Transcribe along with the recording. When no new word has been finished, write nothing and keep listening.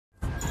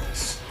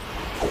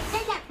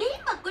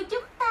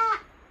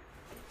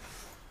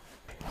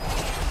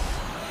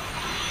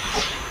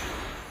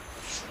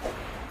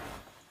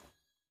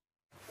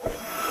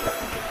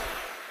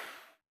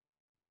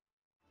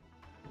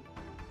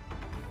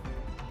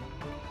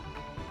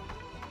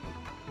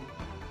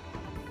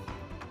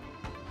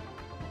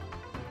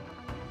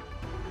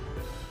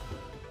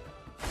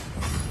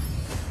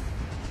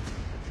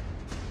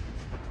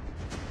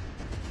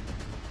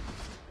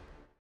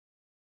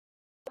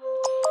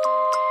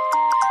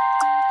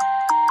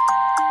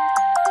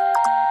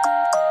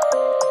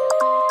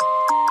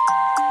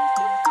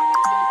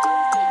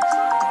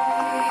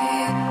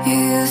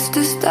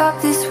to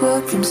stop this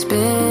world from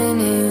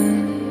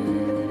spinning.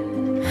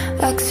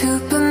 Like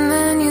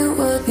Superman, you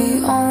were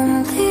the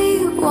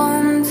only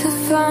one to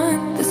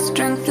find the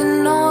strength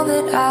in all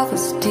that I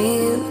was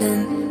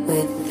dealing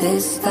with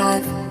this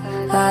life,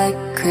 like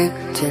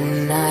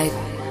kryptonite.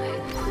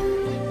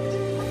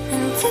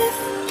 And if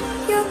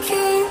you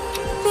keep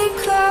me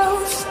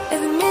close,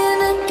 every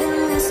minute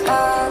in this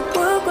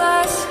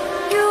hourglass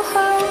you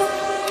hold.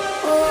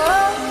 Oh,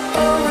 oh,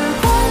 oh, and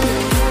when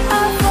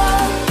I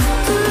fall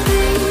to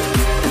thee,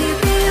 will you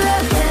be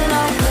there when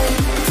I wait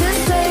to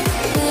save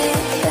me?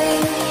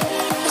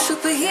 A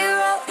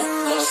superhero in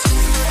your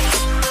sleep.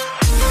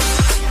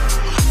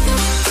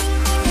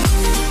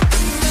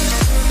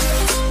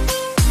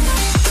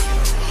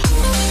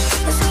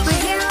 A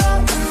superhero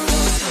in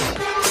your sleep.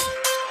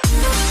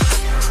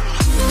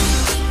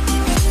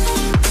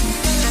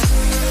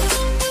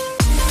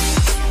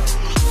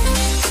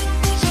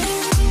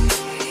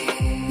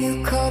 You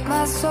called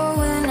my soul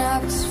when I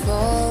was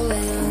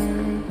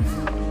falling.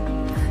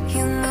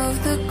 You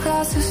moved the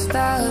cross to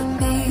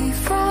stop me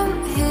from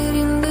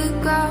hitting the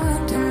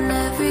ground. In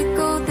every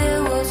goal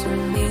there was a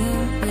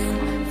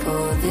meaning,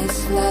 for this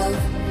love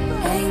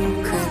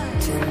ain't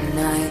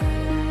kryptonite.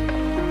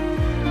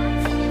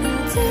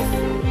 And if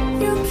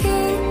you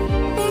keep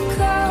me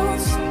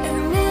close,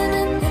 every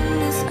minute in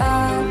this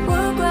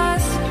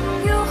hourglass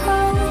you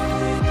hold.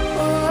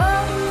 Oh,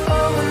 oh,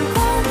 oh, and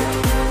when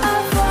I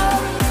fall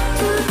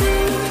to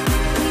thee,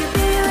 will you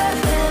be there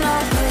when I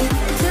wait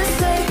to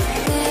save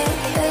me?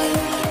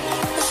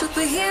 A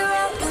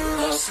superhero in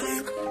your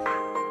sleep.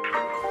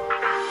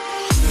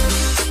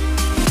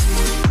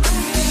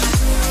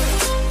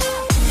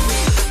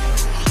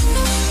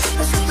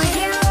 A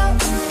superhero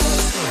in your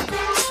sleep.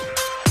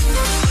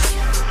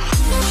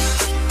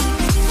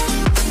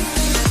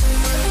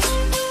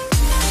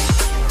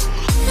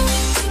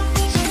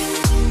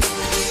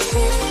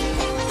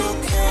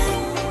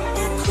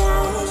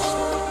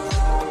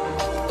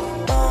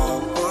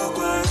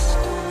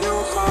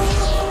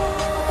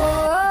 Oh,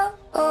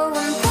 oh,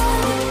 and when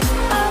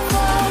I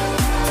fall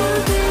to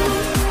thee,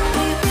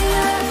 will you be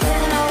there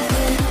when I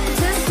wait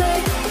to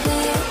save me?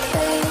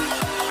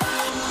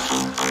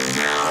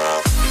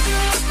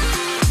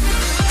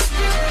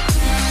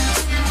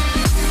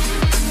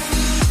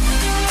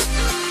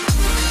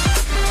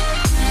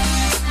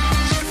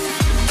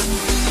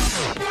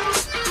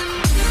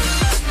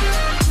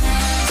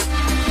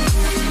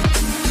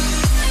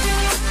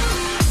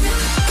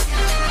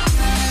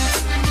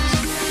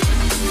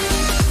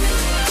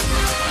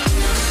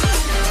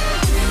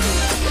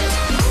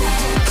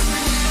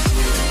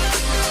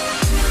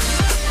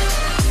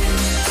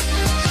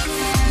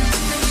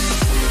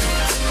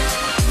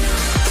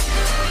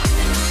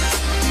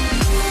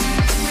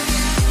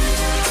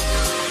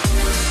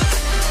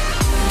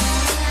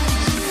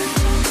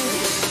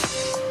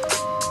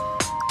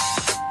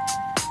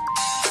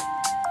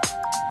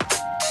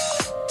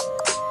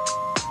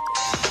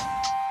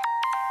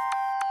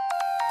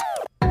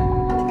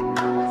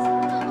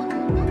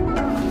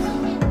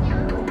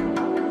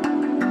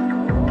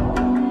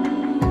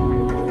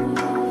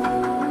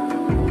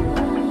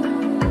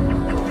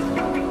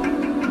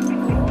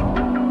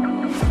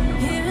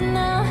 Even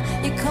now,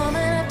 you're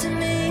coming up to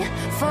me,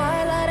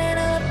 fire lighting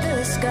up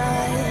the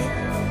sky.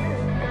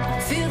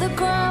 Feel the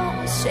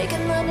ground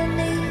shaking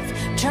underneath,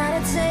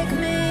 trying to take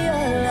me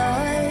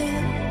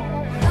alive.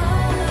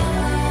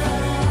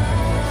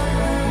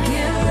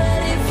 Get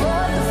ready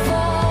for the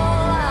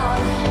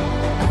fallout.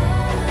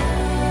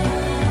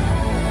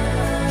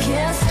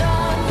 Can't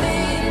stop me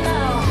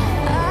now.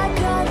 I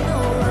got no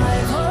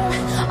rival.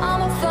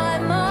 I'ma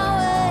fight my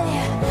way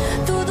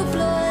through the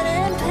blood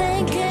and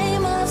pain,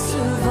 game of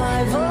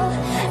survival.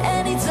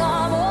 Any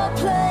time or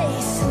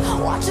place,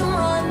 watch 'em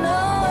run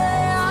away.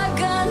 I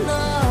got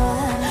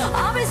none.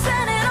 I'll be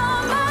standing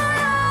on my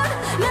own,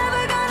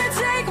 never gonna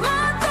take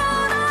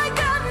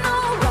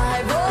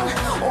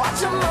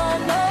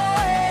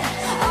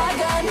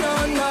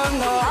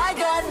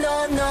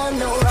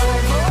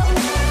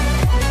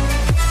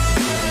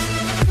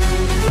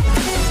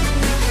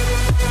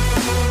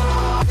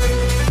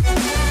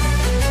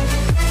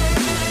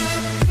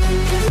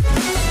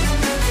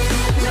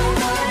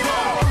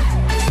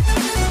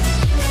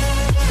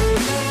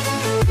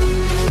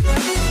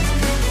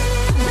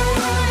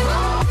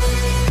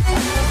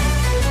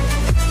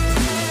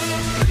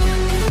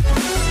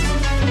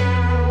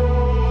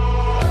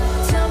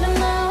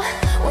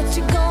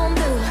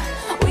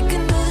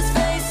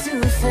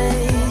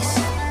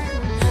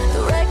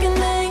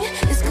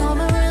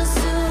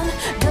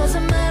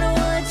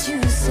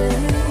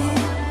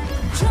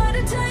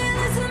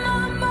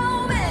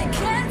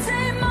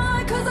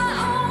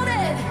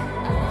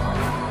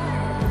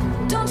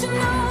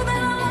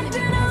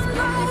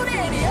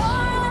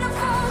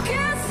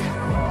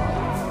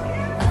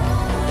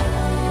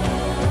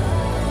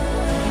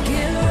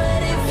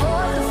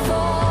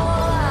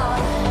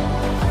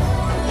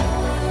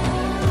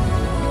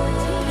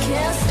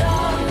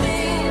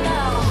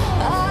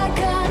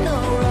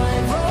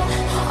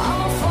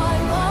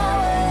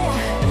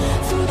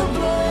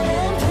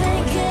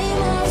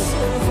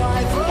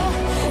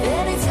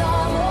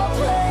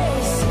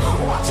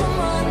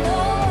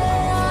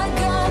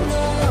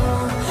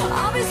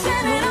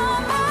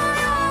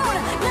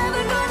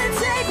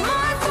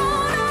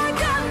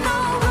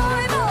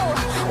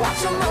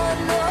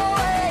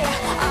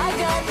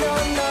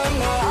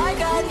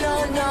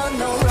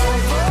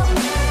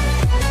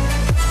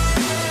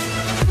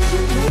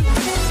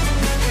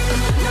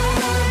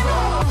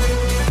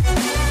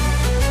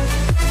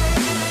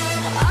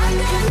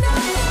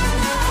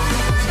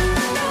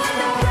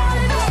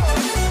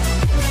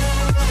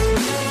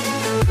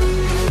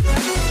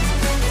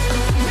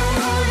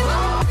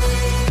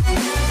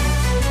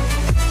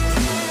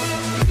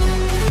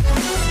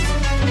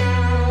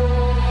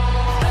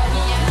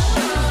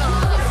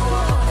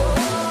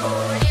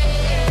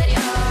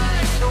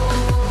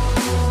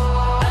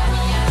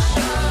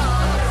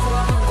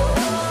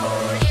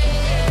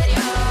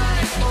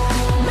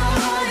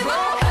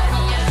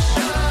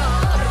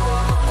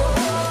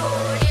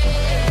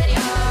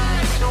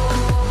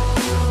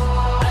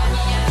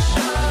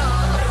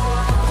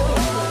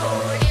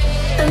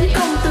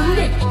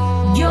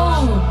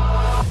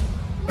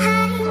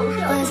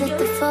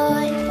the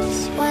voice?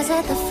 Was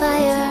it the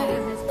fire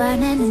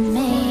burning in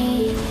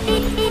me?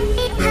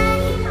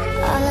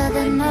 All of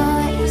the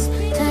noise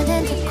turned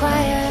into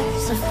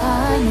choirs of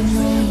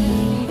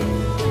harmony.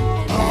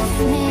 Left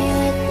me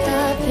with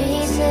the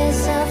pieces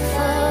of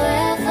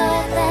forever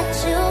that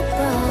you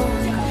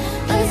broke.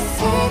 But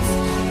since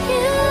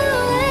you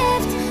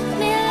left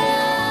me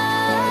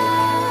alone,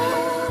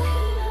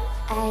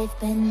 I've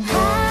been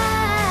high.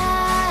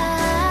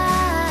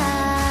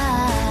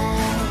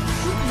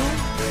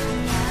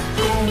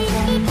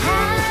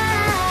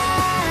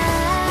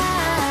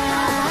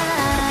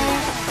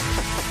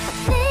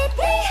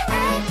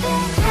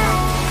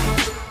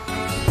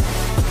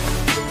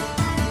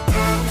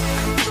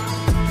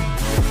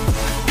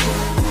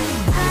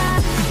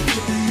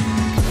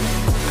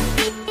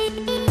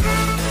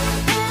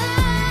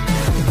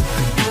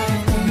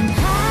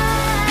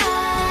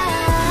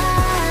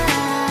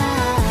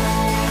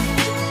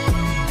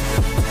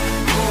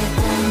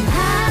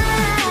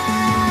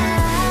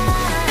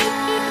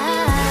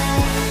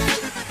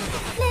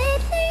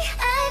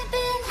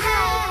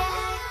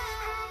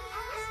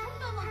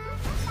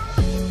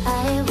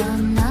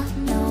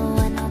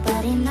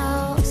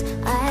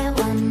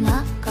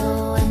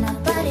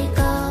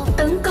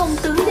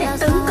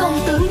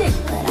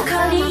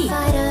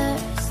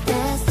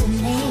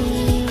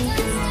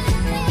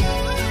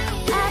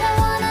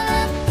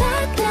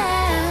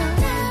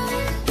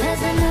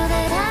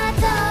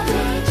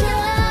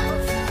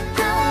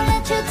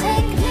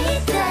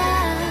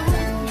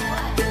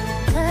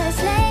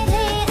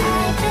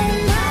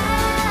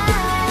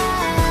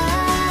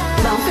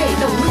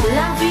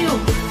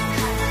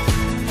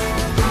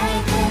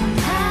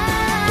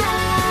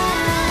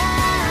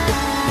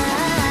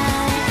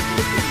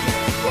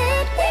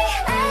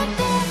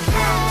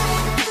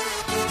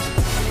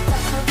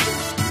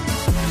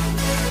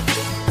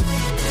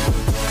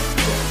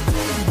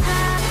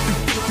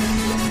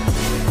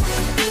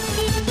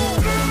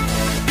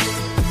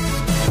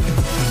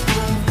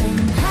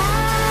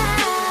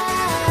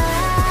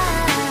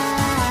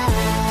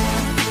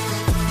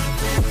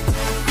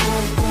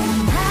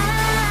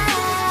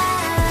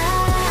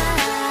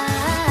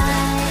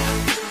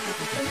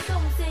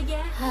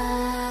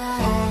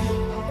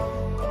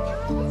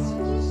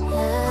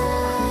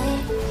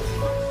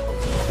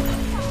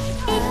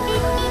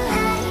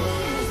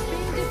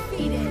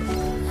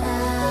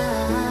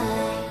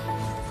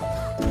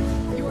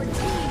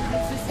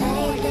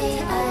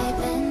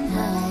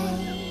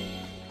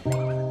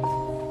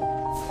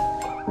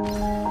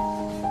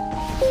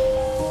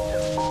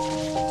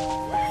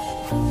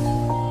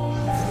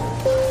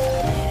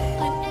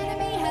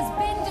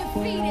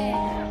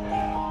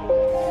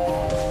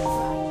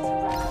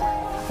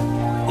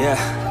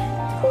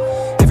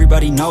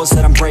 Everybody knows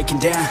that I'm breaking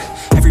down.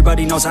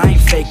 Everybody knows I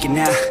ain't faking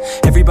now.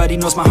 Everybody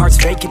knows my heart's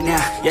faking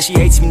now. Yeah, she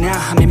hates me now,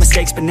 I made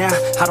mistakes but now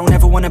I don't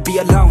ever wanna be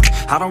alone.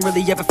 I don't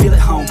really ever feel at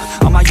home.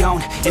 On my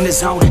own, in the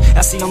zone,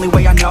 that's the only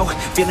way I know.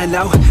 Feeling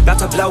low, about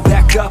to blow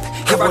back up.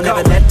 I won't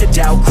ever let the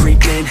doubt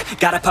creep in.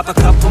 Gotta pop a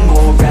couple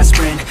more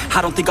aspirin.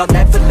 I don't think I'll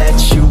ever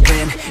let you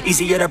in.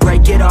 Easier to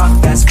break it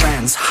off best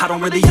friends. I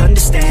don't really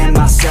understand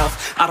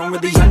myself. I don't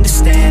really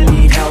understand,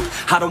 need help.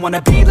 I don't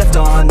wanna be left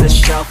on the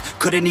shelf.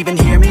 Couldn't even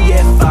hear me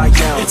if I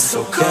yelled. It's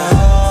so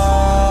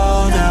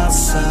cold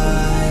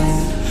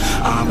outside,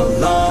 I'm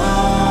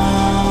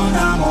alone,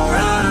 I'm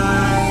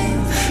alright.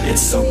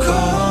 It's so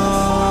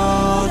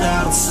cold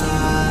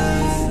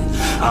outside,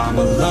 I'm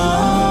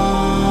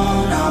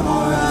alone, I'm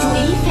alright. Chú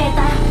ý xe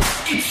ta.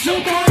 It's so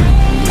cold.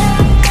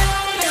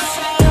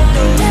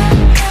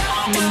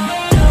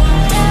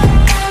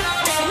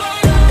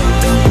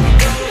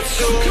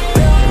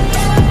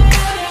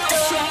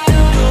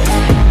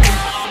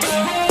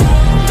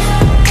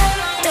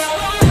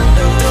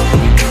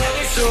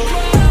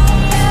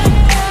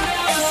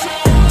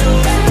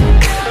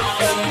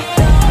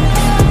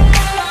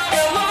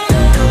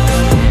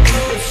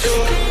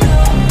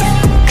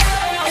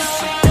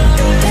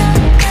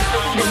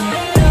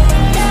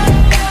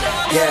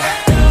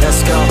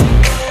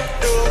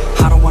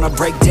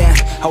 Break down,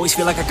 always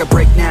feel like I could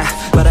break now,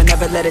 but I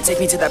never let it take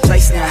me to that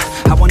place now.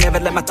 I won't ever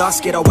let my thoughts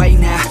get away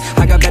now.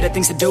 I got better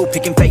things to do,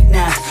 picking fate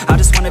now. I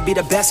just wanna be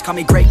the best, call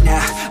me great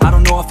now. I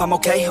don't know if I'm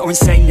okay or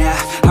insane now.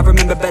 I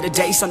remember better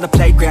days on the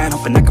playground,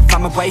 hoping I can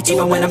find my way.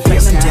 Even when I'm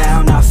feeling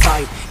down, I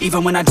fight.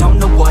 Even when I don't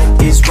know what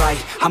is right,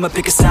 I'ma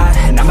pick a side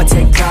and I'ma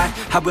take pride.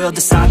 I will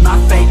decide my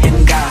fate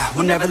and die.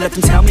 Will never let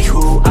them tell me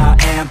who I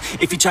am.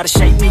 If you try to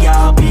shake me,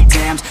 I'll be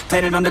damned.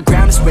 Planet on the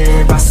ground is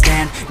where I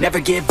stand. Never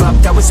give up,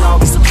 that was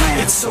always the plan.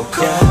 It's so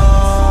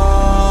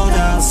cold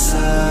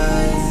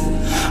outside,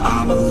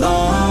 I'm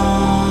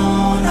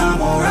alone,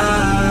 I'm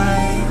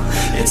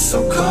alright. It's so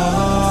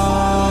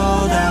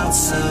cold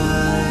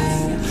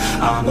outside,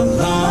 I'm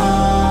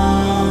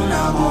alone,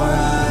 I'm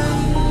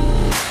alright.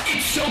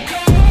 It's so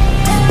cold.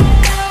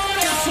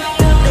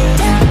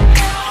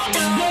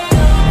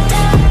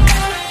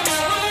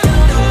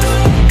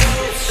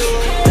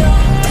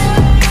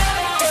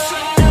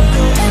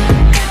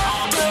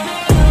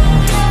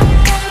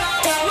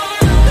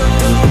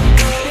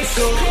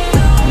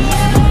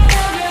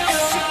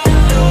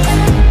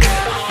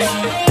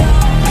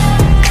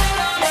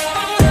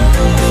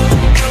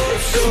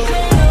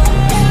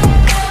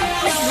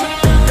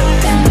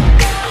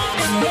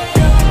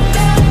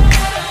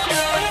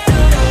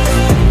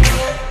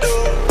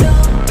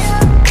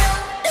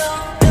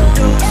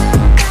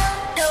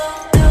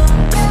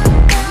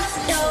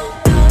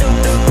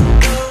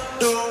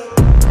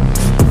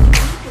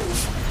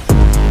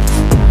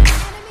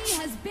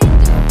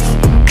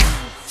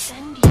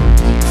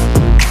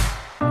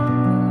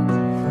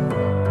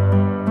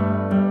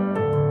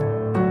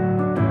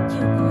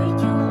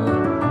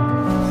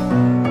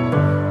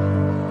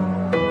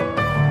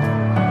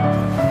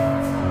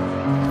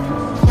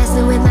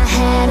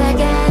 that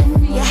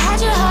again. You had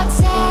your heart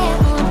set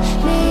on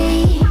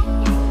me,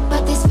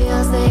 but these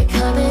feels, they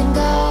come and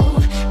go,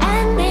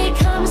 and they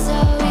come so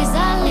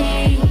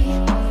easily.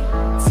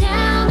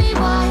 Tell me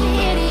what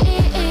it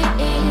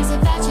is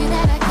about you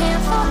that I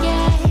can't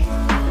forget,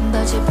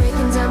 but you're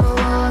breaking down my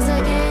walls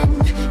again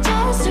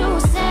just to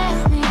set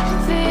me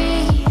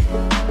free.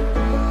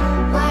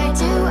 Why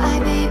do I,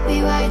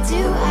 baby, why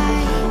do I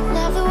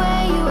love the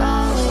way you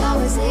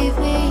always leave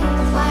me?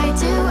 Why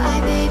do I,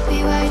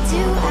 baby, why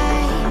do I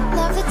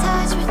love the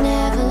touch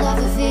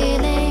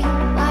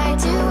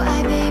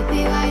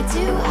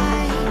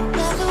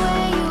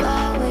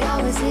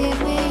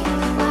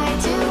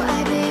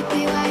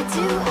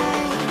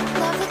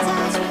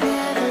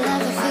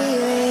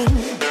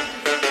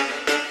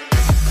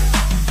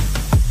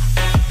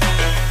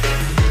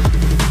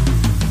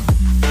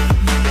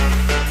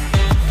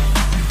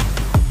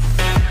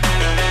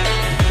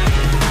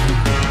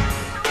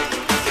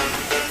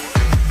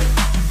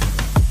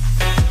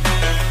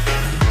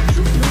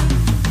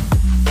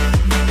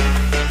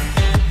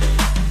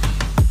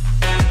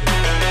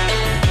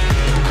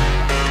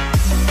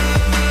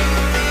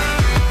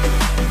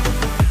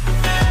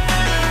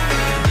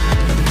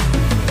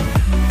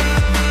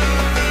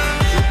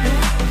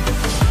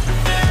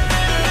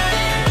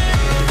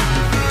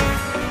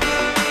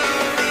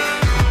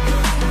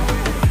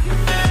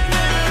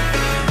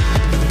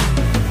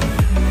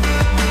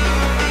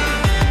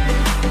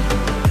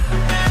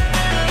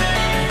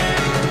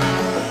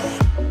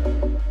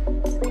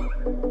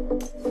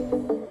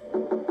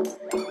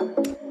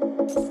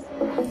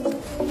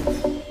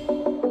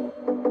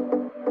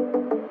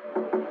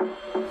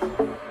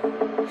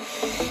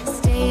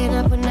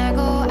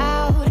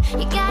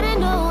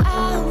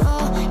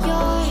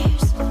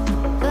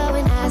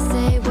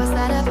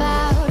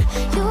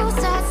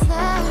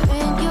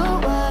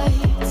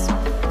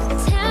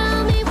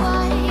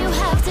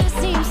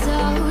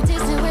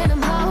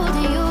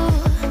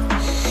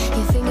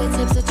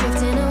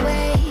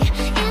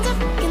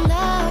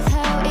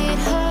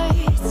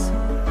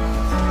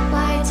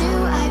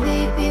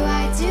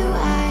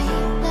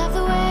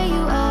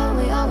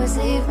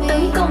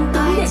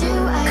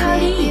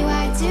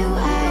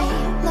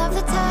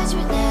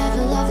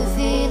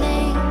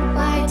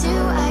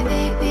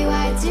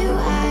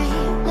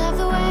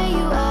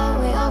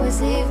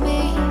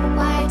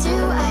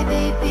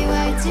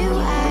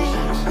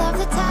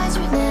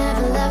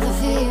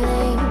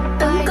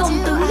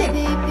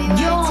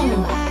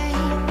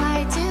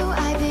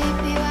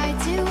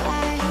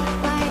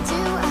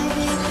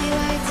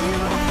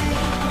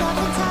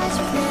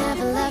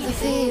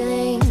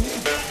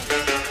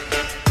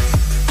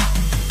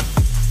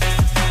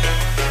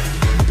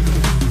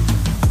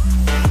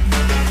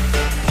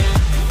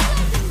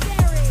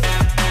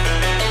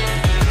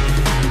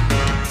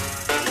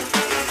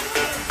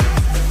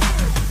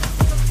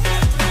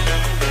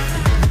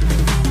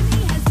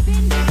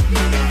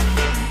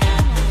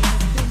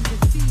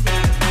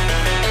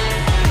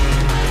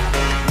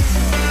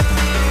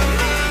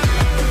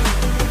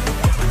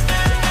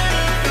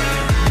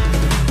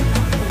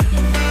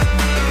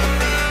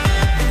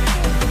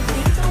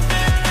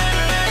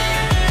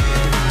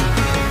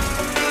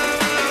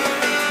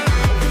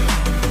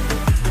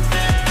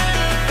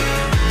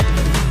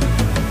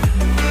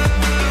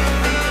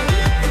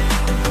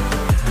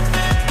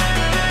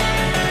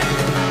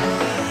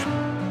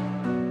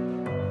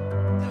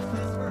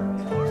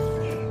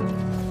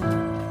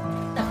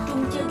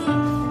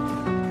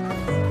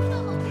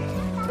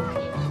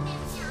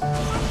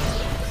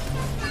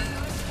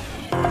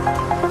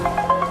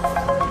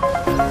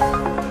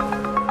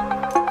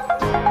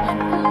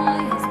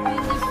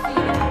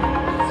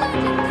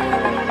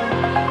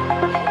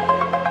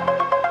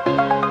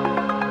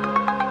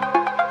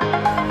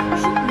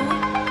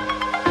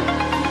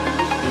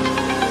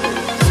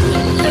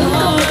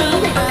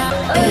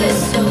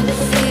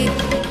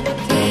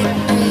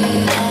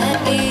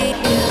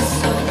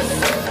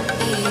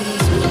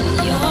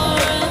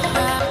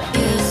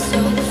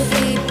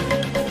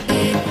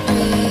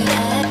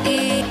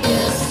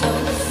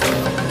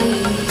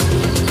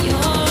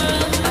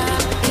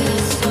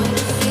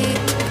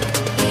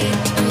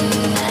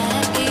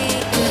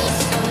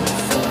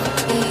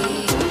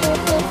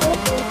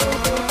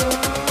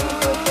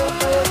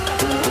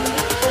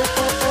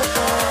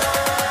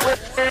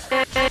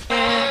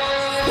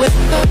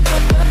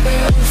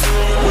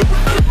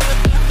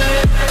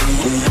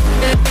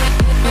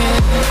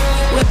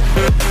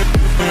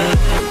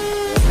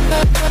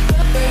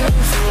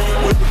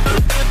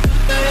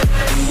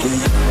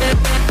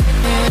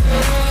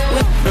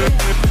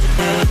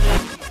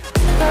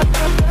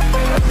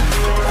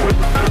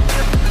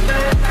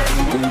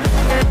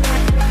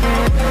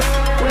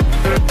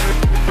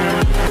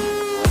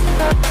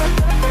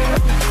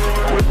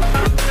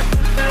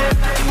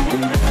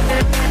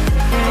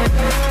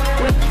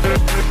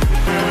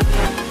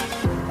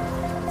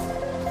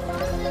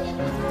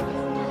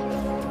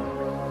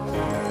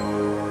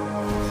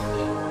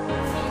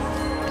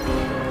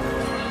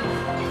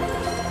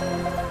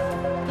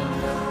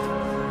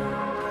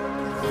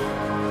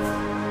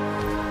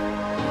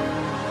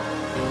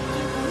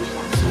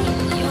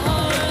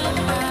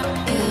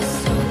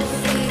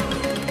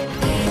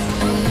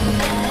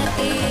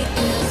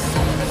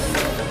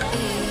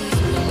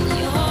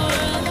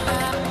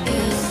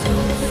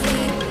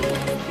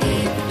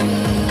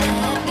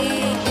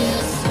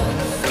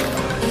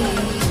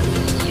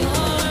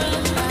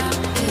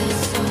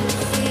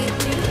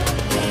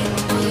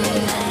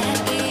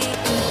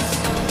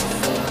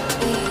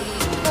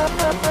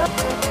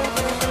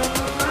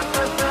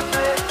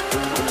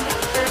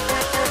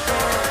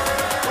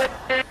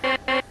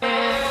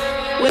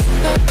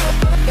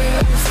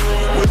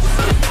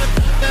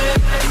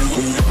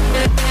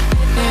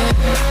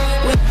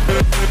With